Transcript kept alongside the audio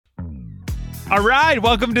All right,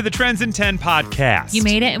 welcome to the Trends in 10 podcast. You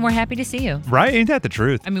made it, and we're happy to see you. Right? Ain't that the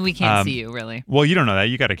truth? I mean, we can't see you, really. Well, you don't know that.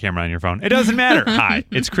 You got a camera on your phone. It doesn't matter. Hi,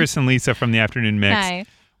 it's Chris and Lisa from the Afternoon Mix. Hi.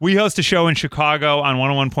 We host a show in Chicago on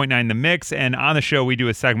 101.9 The Mix, and on the show, we do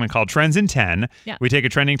a segment called Trends in 10. Yeah. We take a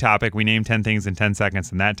trending topic, we name 10 things in 10 seconds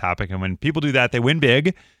in that topic, and when people do that, they win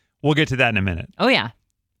big. We'll get to that in a minute. Oh, yeah.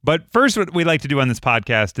 But first, what we like to do on this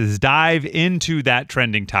podcast is dive into that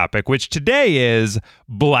trending topic, which today is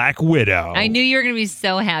Black Widow. I knew you were going to be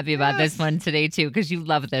so happy about this one today, too, because you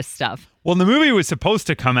love this stuff. Well, the movie was supposed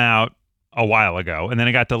to come out a while ago, and then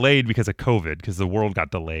it got delayed because of COVID, because the world got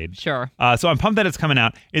delayed. Sure. So I'm pumped that it's coming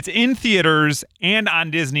out. It's in theaters and on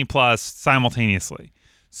Disney Plus simultaneously.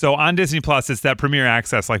 So on Disney Plus, it's that premiere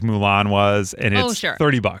access like Mulan was, and it's sure.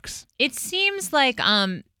 $30. It seems like,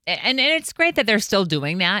 and it's great that they're still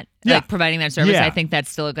doing that, Yeah. like providing that service. Yeah. I think that's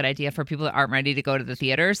still a good idea for people that aren't ready to go to the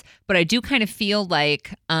theaters. But I do kind of feel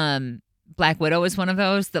like Black Widow is one of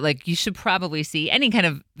those that like you should probably see. Any kind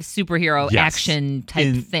of superhero Yes. action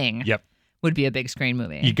type thing Yep. would be a big screen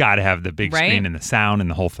movie. You got to have the big Right? screen and the sound and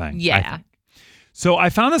the whole thing. I Yeah. think. So I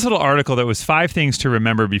found this little article that was 5 things to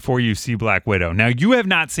remember before you see Black Widow. Now, you have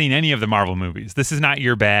not seen any of the Marvel movies. This is not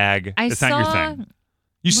your bag. I It's saw, not your thing.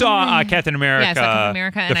 You saw Captain America, Yeah, I saw Captain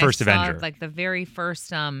America, the and first I saw, Avenger. like the very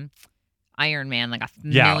first Iron Man, like a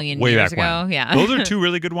Yeah, million way years back ago. when. Yeah, those are 2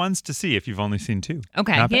 really good ones to see if you've only seen 2.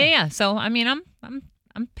 Okay, Not bad. yeah. So I mean,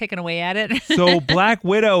 I'm picking away at it. So Black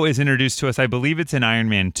Widow is introduced to us. I believe it's in Iron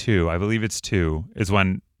Man 2. I believe it's 2 is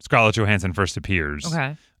when Scarlett Johansson first appears.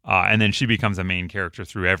 Okay. And then she becomes a main character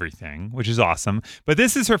through everything, which is awesome. But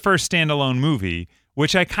this is her first standalone movie,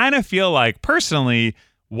 which I kind of feel like, personally,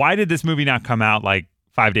 why did this movie not come out like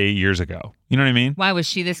 5 to 8 years ago? You know what I mean? Why was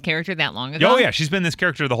she this character that long ago? Oh, yeah. She's been this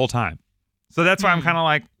character the whole time. So that's why I'm kind of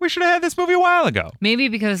like, we should have had this movie a while ago. Maybe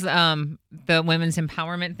because the women's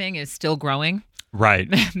empowerment thing is still growing. Right.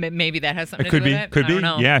 Maybe that has something It could to do be. with it. Could I be. don't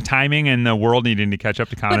know. Yeah. Timing and the world needing to catch up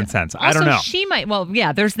to common sense. I don't know. She might. Well,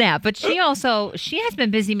 yeah. There's that. But she has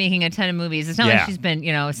been busy making a ton of movies. It's not like she's been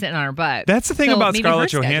sitting on her butt. That's the thing So about maybe Scarlett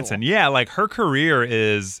her schedule. Johansson. Yeah, like her career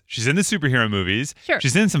is she's in the superhero movies. Sure.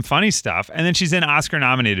 She's in some funny stuff, and then she's in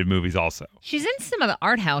Oscar-nominated movies also. She's in some of the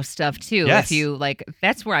art house stuff too. Yes. If you like,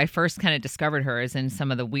 that's where I first kind of discovered her, is in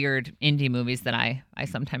some of the weird indie movies that I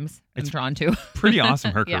sometimes am drawn to. Pretty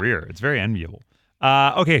awesome, her Yeah. career. It's very enviable.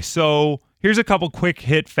 Okay, so here's a couple quick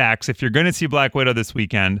hit facts. If you're going to see Black Widow this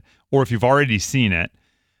weekend, or if you've already seen it,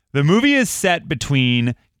 the movie is set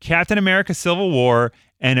between Captain America Civil War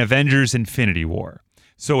and Avengers Infinity War.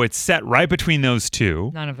 So it's set right between those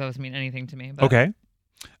two. None of those mean anything to me. But Okay.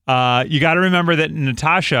 You got to remember that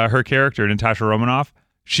Natasha, her character, Natasha Romanoff,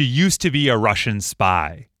 she used to be a Russian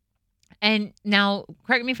spy. And now,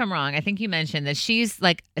 correct me if I'm wrong. I think you mentioned that she's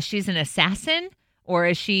an assassin, or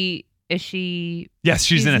is she? Yes,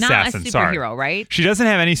 she's an assassin. Not a Sorry. superhero, right? She doesn't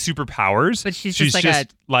have any superpowers. But she's just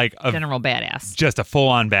like a a general badass. just a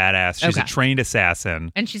full-on badass. She's a Okay. trained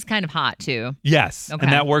assassin. And she's kind of hot too. Yes, Okay.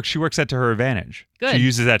 and that works. She works that to her advantage. Good. She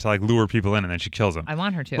uses that to like lure people in, and then she kills them. I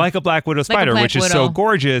want her to. Like a Black Widow spider, Black which is so Widow.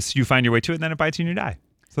 gorgeous. You find your way to it, and then it bites you and you die.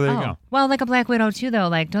 So there you go. Well, like a Black Widow too, though.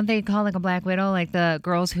 Like, don't they call like a Black Widow like the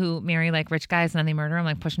girls who marry like rich guys and then they murder them,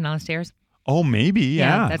 like push them down the stairs? Oh, maybe.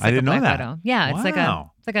 Yeah, that's I like didn't a know Black that. Widow. Yeah, it's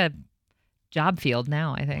Wow. like a job field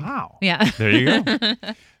now, I think. Wow. Yeah. There you go.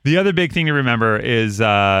 The other big thing to remember is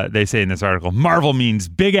they say in this article, Marvel means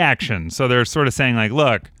big action. So they're sort of saying like,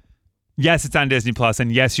 look, yes, it's on Disney Plus,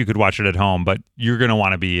 and yes, you could watch it at home, but you're going to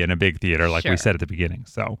want to be in a big theater, like we Sure. said at the beginning.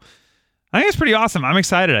 So I think it's pretty awesome. I'm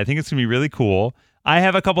excited. I think it's going to be really cool. I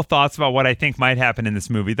have a couple thoughts about what I think might happen in this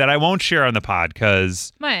movie that I won't share on the pod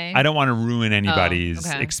because Why? I don't want to ruin anybody's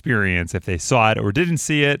okay. experience if they saw it or didn't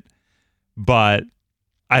see it. But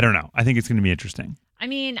I don't know. I think it's going to be interesting. I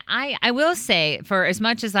mean, I will say, for as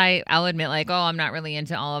much as I'll admit, like, oh, I'm not really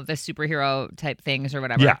into all of the superhero type things or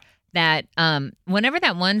whatever. Yeah. That whenever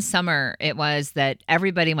that one summer it was that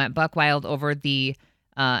everybody went buck wild over the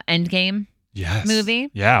Endgame Yes.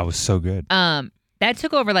 movie. Yeah, it was so good. That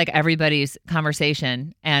took over like everybody's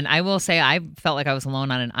conversation. And I will say I felt like I was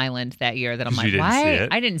alone on an island that year that I'm 'Cause like, you didn't why? see it?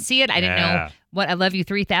 I didn't see it. I didn't know what I Love You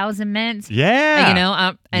 3000 meant. Yeah.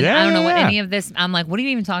 And I don't know what Yeah. any of this, I'm like, what are you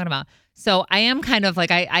even talking about? So I am kind of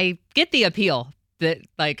like, I get the appeal that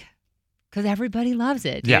like, because everybody loves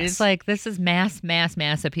it. Yes. It's like, this is mass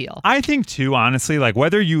appeal. I think too, honestly, like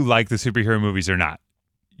whether you like the superhero movies or not,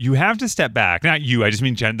 you have to step back. Not you, I just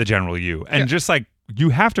mean the general you. And just like, you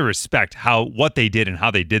have to respect what they did and how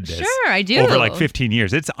they did this. Sure, I do. Over like 15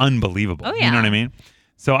 years. It's unbelievable. Oh, yeah. You know what I mean?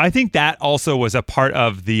 So I think that also was a part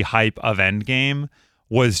of the hype of Endgame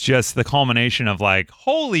was just the culmination of like,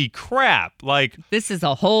 holy crap, like This is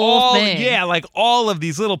a whole thing. Yeah, like all of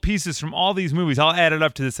these little pieces from all these movies all added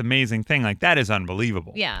up to this amazing thing. Like that is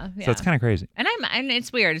unbelievable. Yeah. So it's kind of crazy. And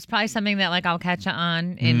it's weird. It's probably something that like I'll catch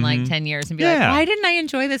on in like 10 years and be like, Yeah. why didn't I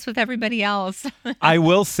enjoy this with everybody else? I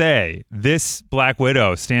will say this Black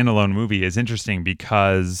Widow standalone movie is interesting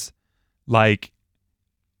because like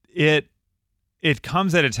it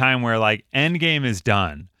comes at a time where like Endgame is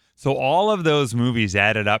done. So all of those movies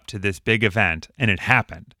added up to this big event and it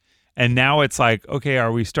happened. And now it's like, okay,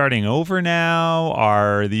 are we starting over now?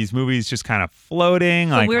 Are these movies just kind of floating?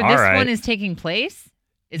 So like, where all this right. one is taking place?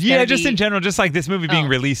 It's Yeah, gotta just be- in general, just like this movie being Oh.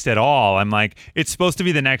 released at all. I'm like, it's supposed to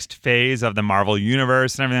be the next phase of the Marvel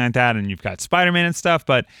universe and everything like that. And you've got Spider-Man and stuff,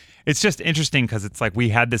 but it's just interesting because it's like we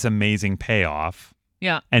had this amazing payoff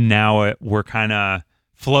Yeah. and now we're kind of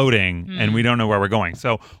floating Hmm. and we don't know where we're going.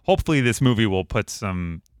 So hopefully this movie will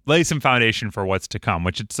lay some foundation for what's to come,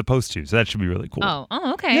 which it's supposed to. So that should be really cool.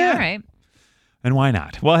 Oh, okay. Yeah. All right. And why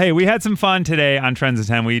not? Well, hey, we had some fun today on Trends in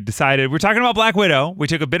 10. We decided we're talking about Black Widow. We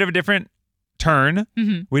took a bit of a different turn.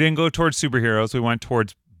 Mhm. We didn't go towards superheroes. We went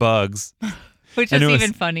towards bugs. Which And is it was-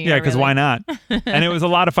 even funnier. Yeah, because really. why not? And it was a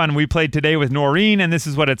lot of fun. We played today with Noreen, and this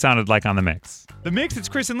is what it sounded like on The Mix. The Mix, it's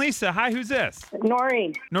Chris and Lisa. Hi, who's this?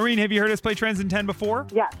 Noreen. Noreen, have you heard us play Trends in 10 before?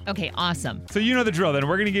 Yes. Okay, awesome. So you know the drill then.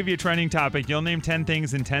 We're going to give you a trending topic. You'll name 10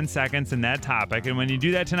 things in 10 seconds in that topic. And when you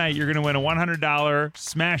do that tonight, you're going to win a $100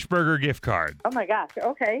 Smash Burger gift card. Oh my gosh.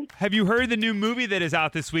 Okay. Have you heard the new movie that is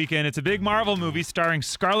out this weekend? It's a big Marvel movie starring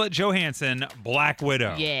Scarlett Johansson, Black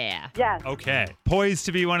Widow. Yeah. Yes. Okay. Poised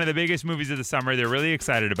to be one of the biggest movies of the summer. They're really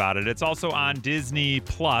excited about it. It's also on Disney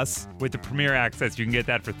Plus with the premiere access. You can get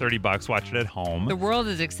that for $30. Watch it at home. The world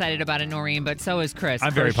is excited about it, Noreen, but so is Chris.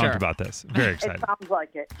 I'm for very pumped sure. about this. Very It excited. sounds like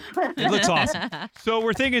it. It looks awesome. So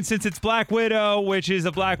we're thinking since it's Black Widow, which is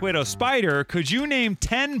a Black Widow spider, could you name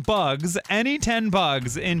 10 bugs, any 10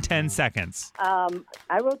 bugs in 10 seconds?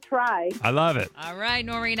 I will try. I love it. All right,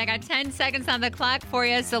 Noreen, I got 10 seconds on the clock for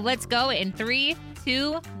you, so let's go in 3,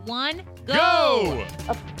 2, 1, go. Go!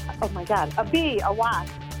 Oh my God. A bee, a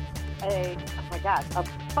wasp, oh my God, a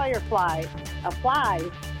firefly, a fly,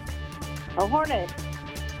 a hornet.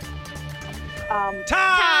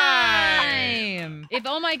 Time! If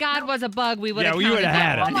Oh My God was a bug, we would have Yeah, we would've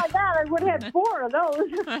had Oh it. my God, I would have 4 of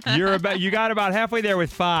those. You got about halfway there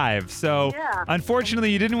with 5. So Yeah.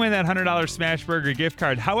 unfortunately, you didn't win that $100 Smash Burger gift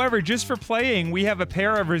card. However, just for playing, we have a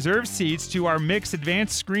pair of reserved seats to our Mix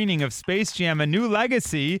advanced screening of Space Jam: A New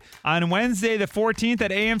Legacy on Wednesday the 14th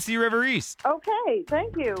at AMC River East. Okay,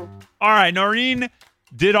 thank you. All right, Noreen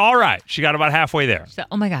did all right. She got about halfway there. So,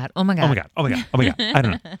 oh my God, oh my God. Oh my God. Oh my God. Oh my God. I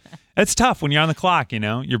don't know. It's tough when you're on the clock,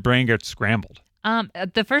 your brain gets scrambled.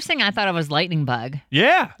 The first thing I thought of was lightning bug.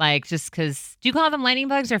 Yeah. Like, just because, do you call them lightning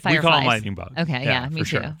bugs or fireflies? We call them lightning bugs. Okay, yeah, me for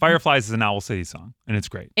too. sure. Fireflies is an Owl City song, and it's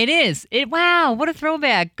great. It is. Wow, what a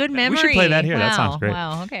throwback. Good memory. We should play that here. Wow, That sounds great.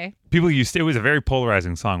 Wow, okay. It was a very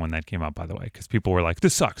polarizing song when that came out, by the way, because people were like,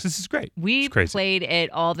 this sucks. This is great. We It's crazy. played it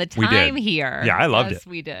all the We did. time here. Yeah, I loved Yes, it.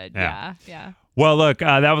 we did. Yeah. Yeah. Well, look,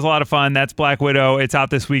 that was a lot of fun. That's Black Widow. It's out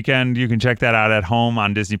this weekend. You can check that out at home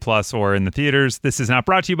on Disney Plus or in the theaters. This is not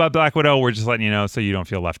brought to you by Black Widow. We're just letting you know so you don't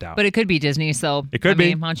feel left out. But it could be Disney, so It could I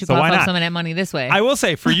mean, be. Why don't you So cough why up not? some of that money this way? I will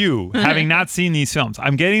say for you, having not seen these films,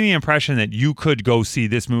 I'm getting the impression that you could go see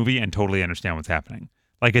this movie and totally understand what's happening.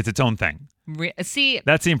 Like it's its own thing. See,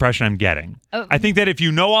 That's the impression I'm getting. Oh. I think that if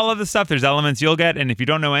you know all of the stuff, there's elements you'll get, and if you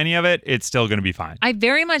don't know any of it, it's still going to be fine. I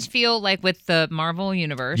very much feel like with the Marvel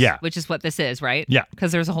universe, Yeah. which is what this is, right? Yeah.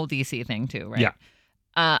 Because there's a whole DC thing too, right? Yeah.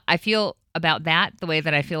 I feel about that the way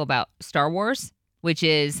that I feel about Star Wars, which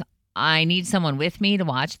is I need someone with me to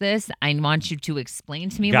watch this. I want you to explain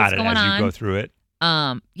to me Got what's it going as on. you go through it.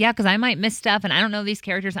 Yeah, because I might miss stuff, and I don't know these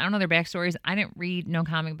characters. I don't know their backstories. I didn't read no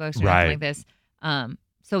comic books or Right. anything like this.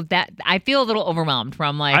 So that I feel a little overwhelmed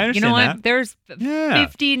from like, I you know understand what? There's Yeah.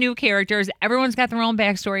 50 new characters. Everyone's got their own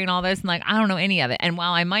backstory and all this, and like I don't know any of it. And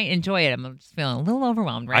while I might enjoy it, I'm just feeling a little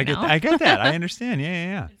overwhelmed right now. I get that. I understand.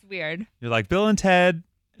 Yeah. It's weird. You're like, Bill and Ted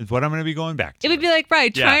is what I'm going to be going back to. It would be like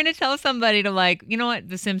Yeah. trying to tell somebody to like, you know what?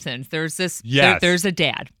 The Simpsons. There's this. Yes. There's a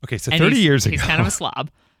dad. Okay, so and 30 he's- years ago. he's kind of a slob,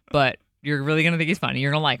 but you're really gonna think he's funny.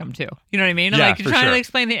 You're gonna like him too. You know what I mean? Yeah, Like you're for trying sure. to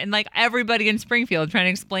explain it, and like everybody in Springfield trying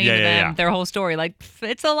to explain Yeah, to yeah, them yeah. their whole story. Like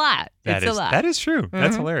it's a lot. It's a lot. That is true.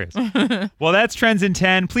 That's hilarious. Well, that's Trends in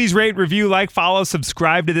 10. Please rate, review, like, follow,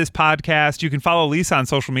 subscribe to this podcast. You can follow Lisa on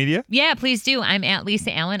social media. Yeah, please do. I'm at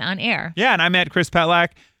Lisa Allen on air. Yeah, and I'm at Chris Petlak.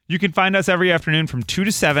 You can find us every afternoon from 2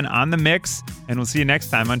 to 7 on The Mix, and we'll see you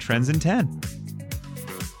next time on Trends in 10.